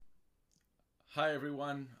Hi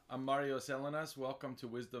everyone, I'm Mario Selenas. Welcome to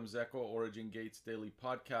Wisdom's Echo Origin Gates Daily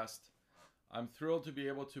Podcast. I'm thrilled to be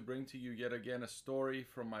able to bring to you yet again a story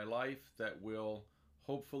from my life that will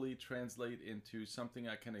hopefully translate into something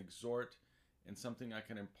I can exhort and something I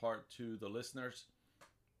can impart to the listeners.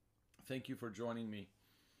 Thank you for joining me.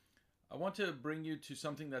 I want to bring you to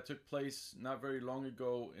something that took place not very long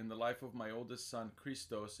ago in the life of my oldest son,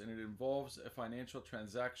 Christos, and it involves a financial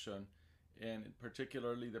transaction and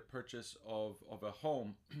particularly the purchase of a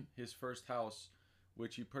home, his first house,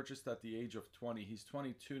 which he purchased at the age of 20. He's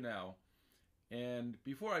 22 now. And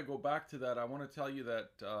before I go back to that, I want to tell you that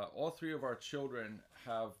all three of our children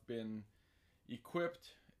have been equipped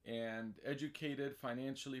and educated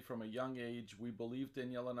financially from a young age. We believe,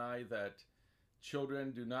 Danielle and I, that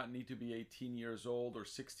children do not need to be 18 years old or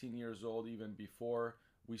 16 years old even before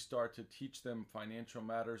we start to teach them financial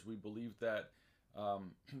matters. We believe that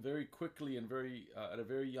very quickly and at a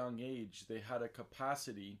very young age, they had a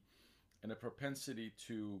capacity and a propensity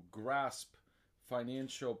to grasp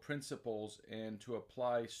financial principles and to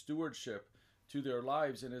apply stewardship to their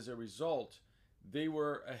lives. And as a result, they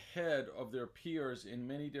were ahead of their peers in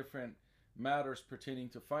many different matters pertaining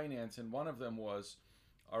to finance. And one of them was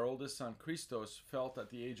our oldest son, Christos, felt at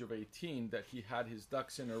the age of 18 that he had his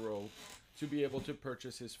ducks in a row to be able to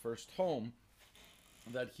purchase his first home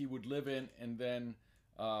that he would live in and then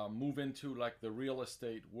move into like the real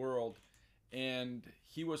estate world. And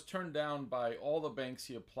he was turned down by all the banks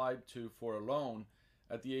he applied to for a loan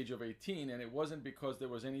at the age of 18. And it wasn't because there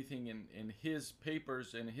was anything in his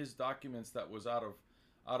papers and his documents that was out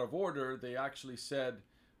of order. They actually said,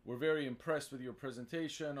 "We're very impressed with your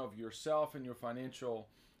presentation of yourself and your financial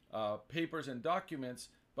papers and documents,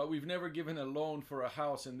 but we've never given a loan for a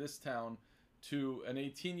house in this town to an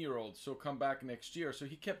 18-year-old, so come back next year." So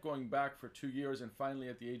he kept going back for 2 years, and finally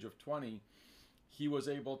at the age of 20, he was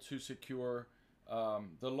able to secure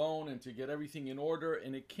the loan and to get everything in order.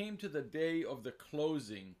 And it came to the day of the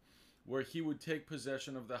closing where he would take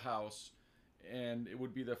possession of the house, and it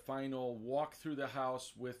would be the final walk through the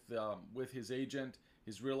house with his agent,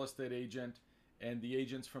 his real estate agent, and the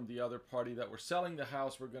agents from the other party that were selling the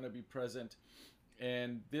house were going to be present,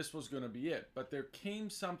 and this was going to be it. But there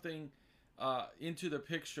came something into the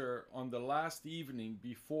picture on the last evening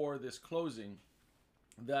before this closing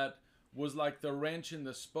that was like the wrench in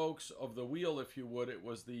the spokes of the wheel, if you would. It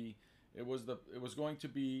was going to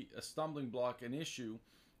be a stumbling block, an issue,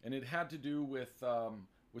 and it had to do with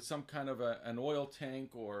some kind of an oil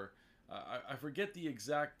tank, or I forget the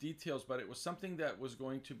exact details, but it was something that was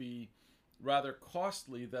going to be rather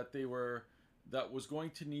costly that was going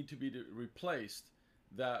to need to be replaced,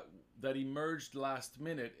 that emerged last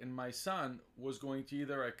minute. And my son was going to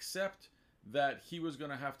either accept that he was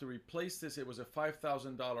going to have to replace this, it was a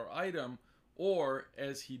 $5,000 item, or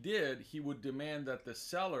as he did, he would demand that the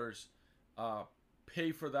sellers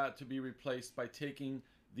pay for that to be replaced by taking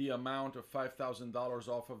the amount of $5,000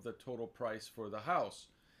 off of the total price for the house.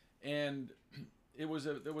 And there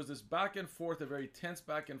was this back and forth, a very tense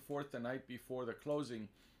back and forth the night before the closing.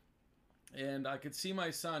 And I could see my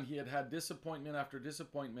son, he had had disappointment after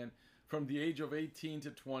disappointment from the age of 18 to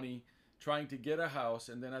 20, trying to get a house.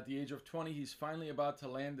 And then at the age of 20, he's finally about to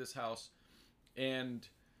land this house. And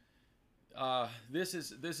this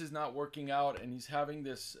is not working out. And he's having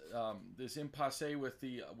this impasse with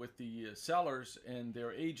the sellers and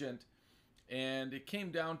their agent. And it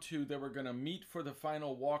came down to they were going to meet for the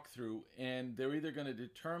final walkthrough. And they're either going to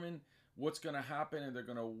determine what's going to happen and they're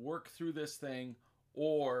going to work through this thing,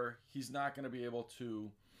 or he's not going to be able to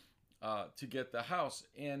get the house.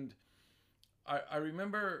 And I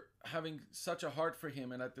remember having such a heart for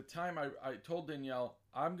him. And at the time, I told Danielle,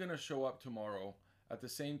 I'm going to show up tomorrow at the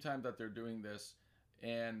same time that they're doing this.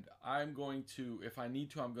 And I'm going to, if I need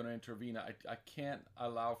to, I'm going to intervene. I can't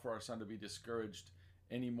allow for our son to be discouraged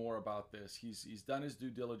anymore about this. He's done his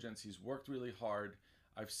due diligence. He's worked really hard.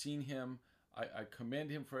 I've seen him. I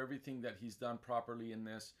commend him for everything that he's done properly in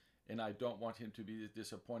this. And I don't want him to be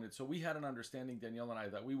disappointed. So we had an understanding, Danielle and I,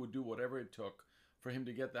 that we would do whatever it took for him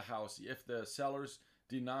to get the house. If the sellers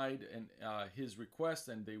denied his request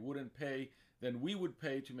and they wouldn't pay, then we would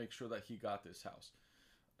pay to make sure that he got this house.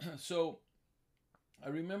 So I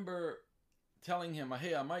remember telling him,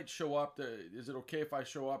 "Hey, I might show up. Is it okay if I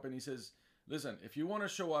show up?" And he says, "Listen, if you want to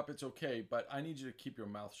show up, it's okay, but I need you to keep your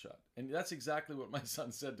mouth shut." And that's exactly what my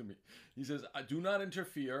son said to me. He says, "Do not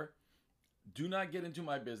interfere. Do not get into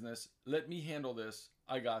my business. Let me handle this.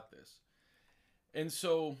 I got this." And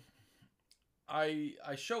so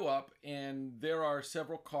I show up, and there are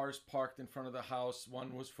several cars parked in front of the house.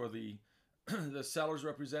 One was for the the seller's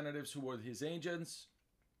representatives, who were his agents.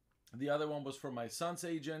 The other one was for my son's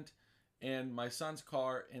agent, and my son's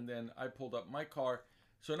car, and then I pulled up my car.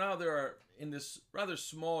 So now there are, in this rather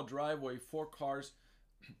small driveway, 4 cars,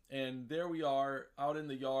 and there we are out in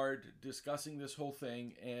the yard discussing this whole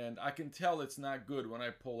thing, and I can tell it's not good when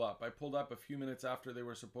I pull up. I pulled up a few minutes after they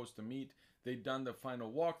were supposed to meet. They'd done the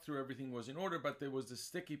final walkthrough, everything was in order, but there was this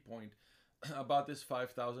sticky point about this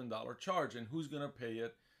 $5,000 charge and who's going to pay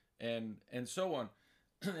it, and so on.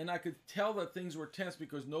 And I could tell that things were tense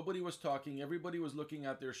because nobody was talking. Everybody was looking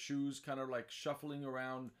at their shoes, kind of like shuffling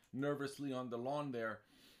around nervously on the lawn there.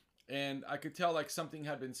 And I could tell like something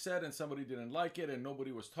had been said and somebody didn't like it and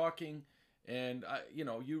nobody was talking. And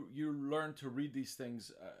you learn to read these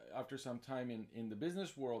things after some time in the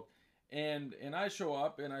business world. And I show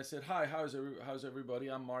up and I said, "Hi, how's everybody?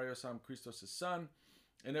 I'm Mario, so I'm Christos' son."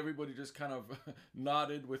 And everybody just kind of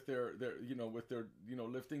nodded with their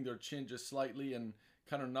lifting their chin just slightly and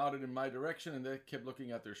kind of nodded in my direction, and they kept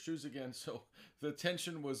looking at their shoes again. So the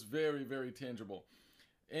tension was very, very tangible.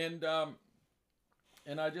 And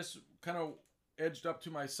I just kind of edged up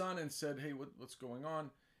to my son and said, "Hey, what's going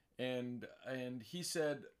on?" And he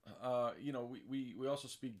said, we also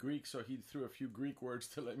speak Greek, so he threw a few Greek words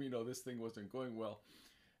to let me know this thing wasn't going well.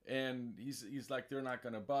 And he's like, they're not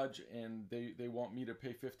going to budge, and they want me to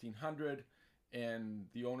pay $1,500, and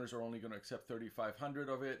the owners are only going to accept $3,500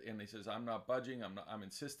 of it. And he says, I'm not budging. I'm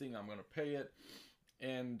insisting. I'm going to pay it.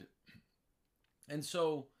 And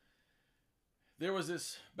so there was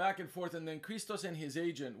this back and forth, and then Christos and his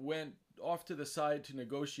agent went off to the side to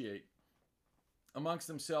negotiate amongst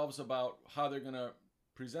themselves about how they're going to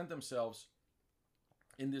present themselves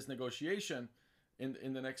in this negotiation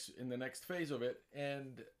in the next phase of it.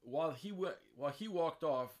 And while he walked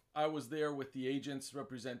off, I was there with the agents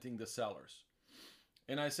representing the sellers.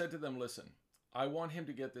 And I said to them, "Listen, I want him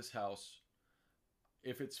to get this house.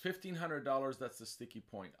 If it's $1,500, that's the sticky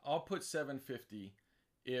point. I'll put $750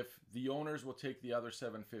 if the owners will take the other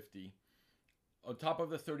 $750 on top of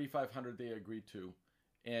the $3,500 they agreed to,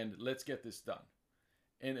 and let's get this done."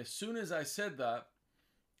 And as soon as I said that,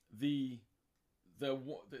 there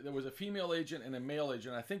was a female agent and a male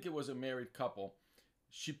agent. I think it was a married couple.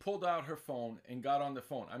 She pulled out her phone and got on the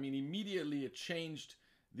phone. I mean, immediately it changed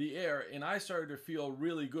the air, and I started to feel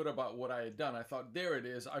really good about what I had done. I thought, there it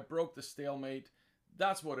is. I broke the stalemate.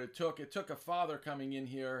 That's what it took. It took a father coming in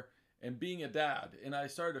here and being a dad, and I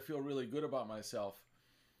started to feel really good about myself.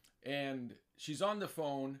 And she's on the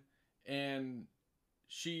phone, and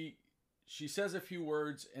she says a few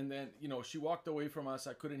words, and then, she walked away from us.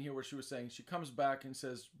 I couldn't hear what she was saying. She comes back and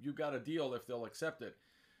says, "You got a deal if they'll accept it."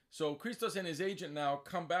 So Christos and his agent now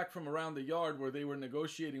come back from around the yard where they were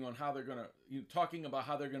negotiating on how they're going to, talking about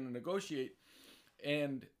how they're going to negotiate.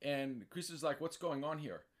 And Christos is like, "What's going on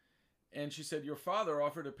here?" And she said, "Your father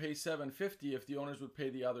offered to pay $750 if the owners would pay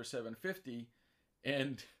the other $750.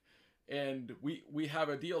 And we have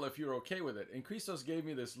a deal if you're okay with it." And Christos gave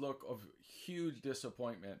me this look of huge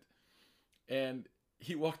disappointment. And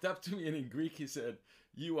he walked up to me, and in Greek he said,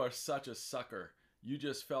 "You are such a sucker. You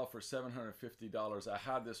just fell for $750. I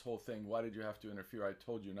had this whole thing. Why did you have to interfere? I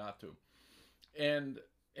told you not to." And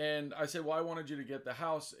I said, "Well, I wanted you to get the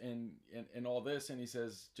house and all this." And he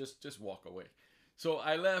says, just walk away. So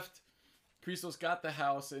I left. Christos got the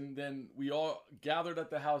house, and then we all gathered at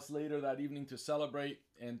the house later that evening to celebrate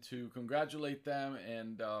and to congratulate them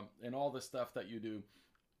and all the stuff that you do.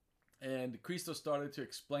 And Christos started to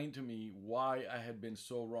explain to me why I had been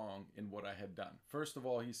so wrong in what I had done. First of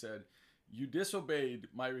all, he said, "You disobeyed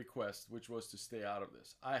my request, which was to stay out of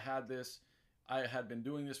this. I had this. I had been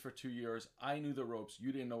doing this for 2 years. I knew the ropes.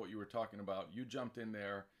 You didn't know what you were talking about. You jumped in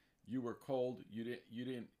there. You were cold.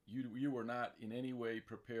 You were not in any way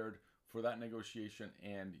prepared for that negotiation,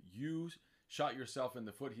 and you shot yourself in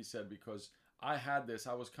the foot," he said, "because I had this.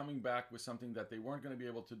 I was coming back with something that they weren't going to be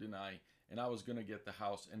able to deny, and I was going to get the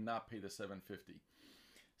house and not pay the $750.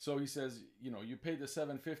 So he says, you paid the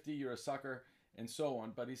 $750, you're a sucker, and so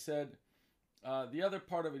on. But he said, the other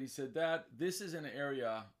part of it, he said, "Dad, this is an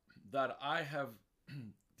area that I have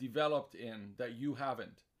developed in that you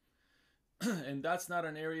haven't. And that's not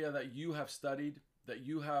an area that you have studied, that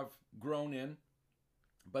you have grown in.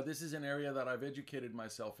 But this is an area that I've educated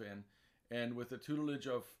myself in." And with the tutelage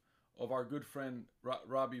of our good friend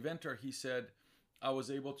Robbie Venter, he said, I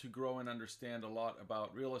was able to grow and understand a lot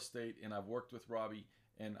about real estate, and I've worked with Robbie,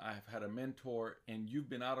 and I've had a mentor, and you've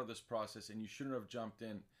been out of this process, and you shouldn't have jumped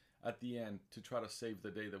in at the end to try to save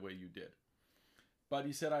the day the way you did. But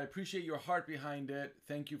he said, "I appreciate your heart behind it.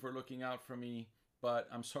 Thank you for looking out for me, but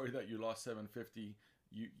I'm sorry that you lost $750.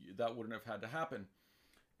 That wouldn't have had to happen."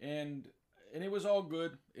 And it was all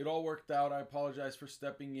good. It all worked out. I apologize for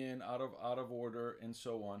stepping in out of order and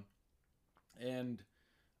so on. And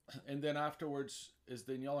And then afterwards, as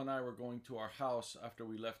Danielle and I were going to our house after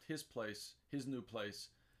we left his place, his new place,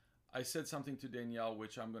 I said something to Danielle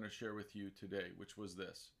which I'm going to share with you today, which was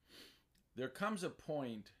this. There comes a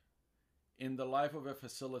point in the life of a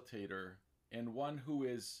facilitator and one who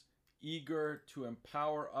is eager to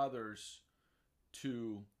empower others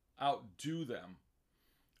to outdo them,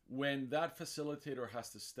 when that facilitator has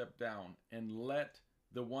to step down and let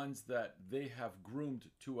the ones that they have groomed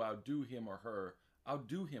to outdo him or her.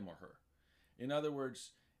 In other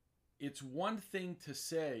words, it's one thing to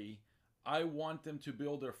say, I want them to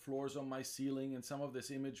build their floors on my ceiling, and some of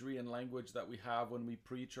this imagery and language that we have when we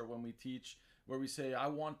preach or when we teach, where we say, I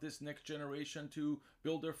want this next generation to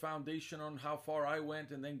build their foundation on how far I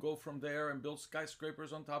went and then go from there and build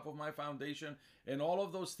skyscrapers on top of my foundation. And all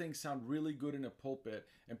of those things sound really good in a pulpit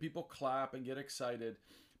and people clap and get excited.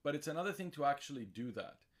 But it's another thing to actually do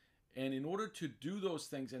that. And in order to do those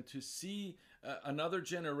things and to see another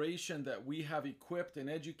generation that we have equipped and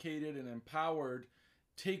educated and empowered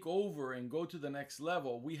take over and go to the next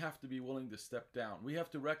level, we have to be willing to step down. We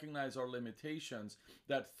have to recognize our limitations,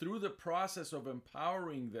 that through the process of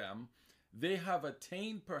empowering them, they have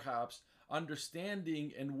attained perhaps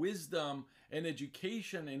understanding and wisdom and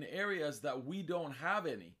education in areas that we don't have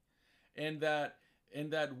any. And that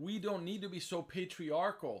we don't need to be so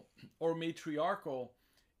patriarchal or matriarchal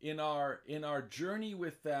in our journey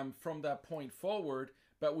with them from that point forward,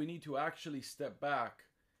 but we need to actually step back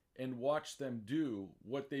and watch them do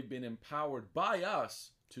what they've been empowered by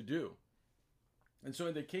us to do. And so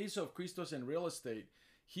in the case of Christos in real estate,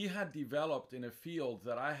 he had developed in a field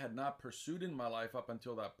that I had not pursued in my life up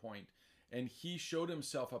until that point, and he showed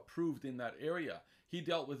himself approved in that area. He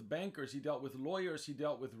dealt with bankers, he dealt with lawyers, he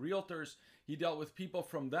dealt with realtors, he dealt with people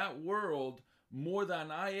from that world more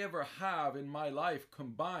than I ever have in my life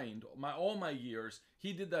combined, all my years.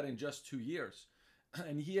 He did that in just 2 years.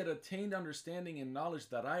 And he had attained understanding and knowledge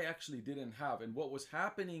that I actually didn't have. And what was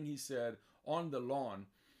happening, he said, on the lawn,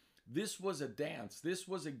 this was a dance, this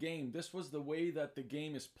was a game, this was the way that the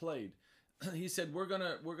game is played. He said, we're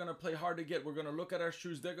gonna play hard to get. We're gonna look at our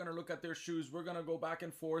shoes. They're gonna look at their shoes. We're gonna go back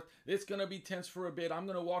and forth. It's gonna be tense for a bit. I'm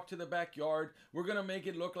gonna walk to the backyard. We're gonna make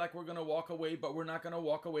it look like we're gonna walk away, but we're not gonna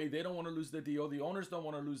walk away. They don't want to lose the deal. The owners don't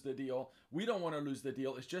want to lose the deal. We don't want to lose the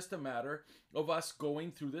deal. It's just a matter of us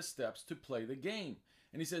going through the steps to play the game.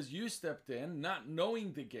 And he says, you stepped in not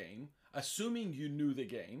knowing the game, assuming you knew the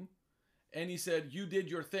game. And he said, you did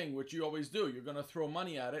your thing, which you always do. You're going to throw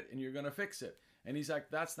money at it and you're going to fix it. And he's like,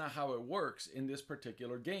 that's not how it works in this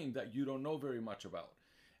particular game that you don't know very much about.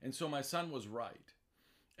 And so my son was right.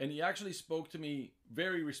 And he actually spoke to me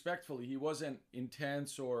very respectfully. He wasn't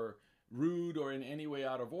intense or rude or in any way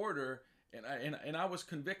out of order. And I was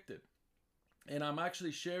convicted. And I'm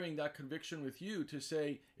actually sharing that conviction with you to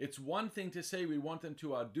say, it's one thing to say we want them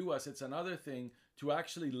to outdo us. It's another thing to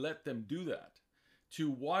actually let them do that, to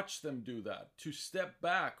watch them do that, to step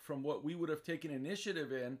back from what we would have taken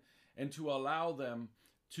initiative in and to allow them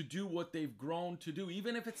to do what they've grown to do.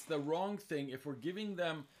 Even if it's the wrong thing, if we're giving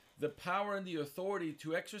them the power and the authority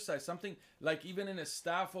to exercise something like even in a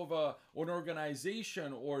staff of an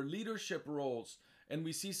organization or leadership roles, and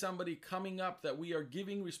we see somebody coming up that we are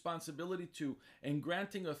giving responsibility to and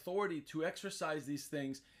granting authority to exercise these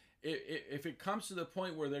things, if it comes to the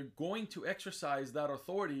point where they're going to exercise that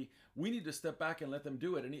authority, we need to step back and let them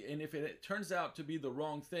do it. And if it turns out to be the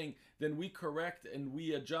wrong thing, then we correct and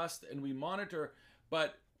we adjust and we monitor,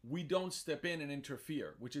 but we don't step in and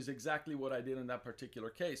interfere, which is exactly what I did in that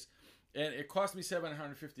particular case. And it cost me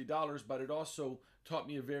 $750, but it also taught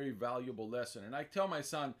me a very valuable lesson. And I tell my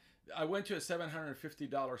son, I went to a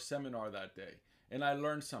 $750 seminar that day, and I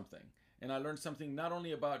learned something. And I learned something not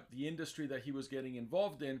only about the industry that he was getting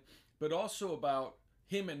involved in, but also about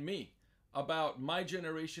him and me, about my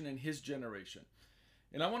generation and his generation.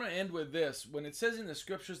 And I want to end with this. When it says in the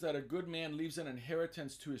scriptures that a good man leaves an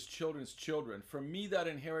inheritance to his children's children, for me that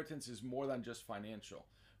inheritance is more than just financial.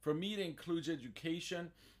 For me it includes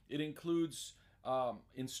education, it includes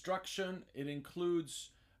instruction, it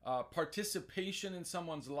includes participation in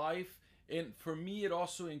someone's life. And for me it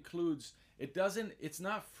also includes, it's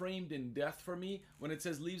not framed in death for me. When it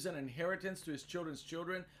says leaves an inheritance to his children's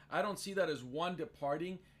children, I don't see that as one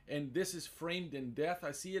departing and this is framed in death.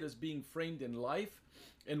 I see it as being framed in life,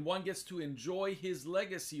 and one gets to enjoy his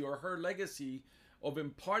legacy or her legacy of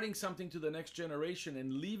imparting something to the next generation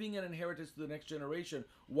and leaving an inheritance to the next generation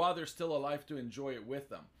while they're still alive to enjoy it with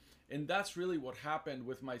them. And that's really what happened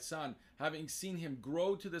with my son, having seen him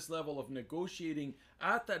grow to this level of negotiating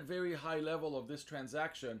at that very high level of this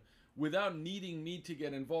transaction without needing me to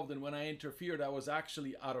get involved. And when I interfered, I was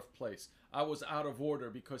actually out of place. I was out of order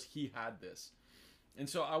because he had this. And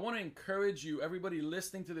so I want to encourage you, everybody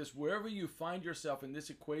listening to this, wherever you find yourself in this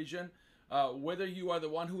equation, whether you are the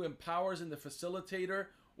one who empowers and the facilitator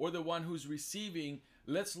or the one who's receiving,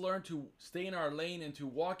 let's learn to stay in our lane and to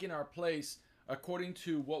walk in our place according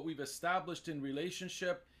to what we've established in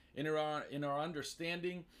relationship, in our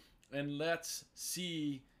understanding, and let's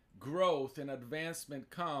see growth and advancement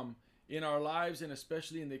come in our lives, and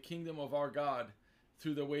especially in the kingdom of our God,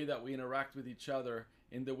 through the way that we interact with each other,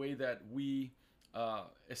 in the way that we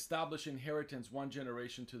establish inheritance one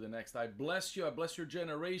generation to the next. I bless you. I bless your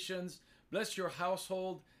generations. Bless your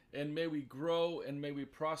household. And may we grow and may we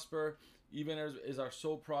prosper, even as our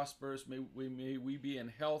soul prospers. May we be in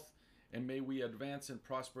health, and may we advance and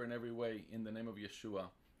prosper in every way. In the name of Yeshua.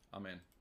 Amen.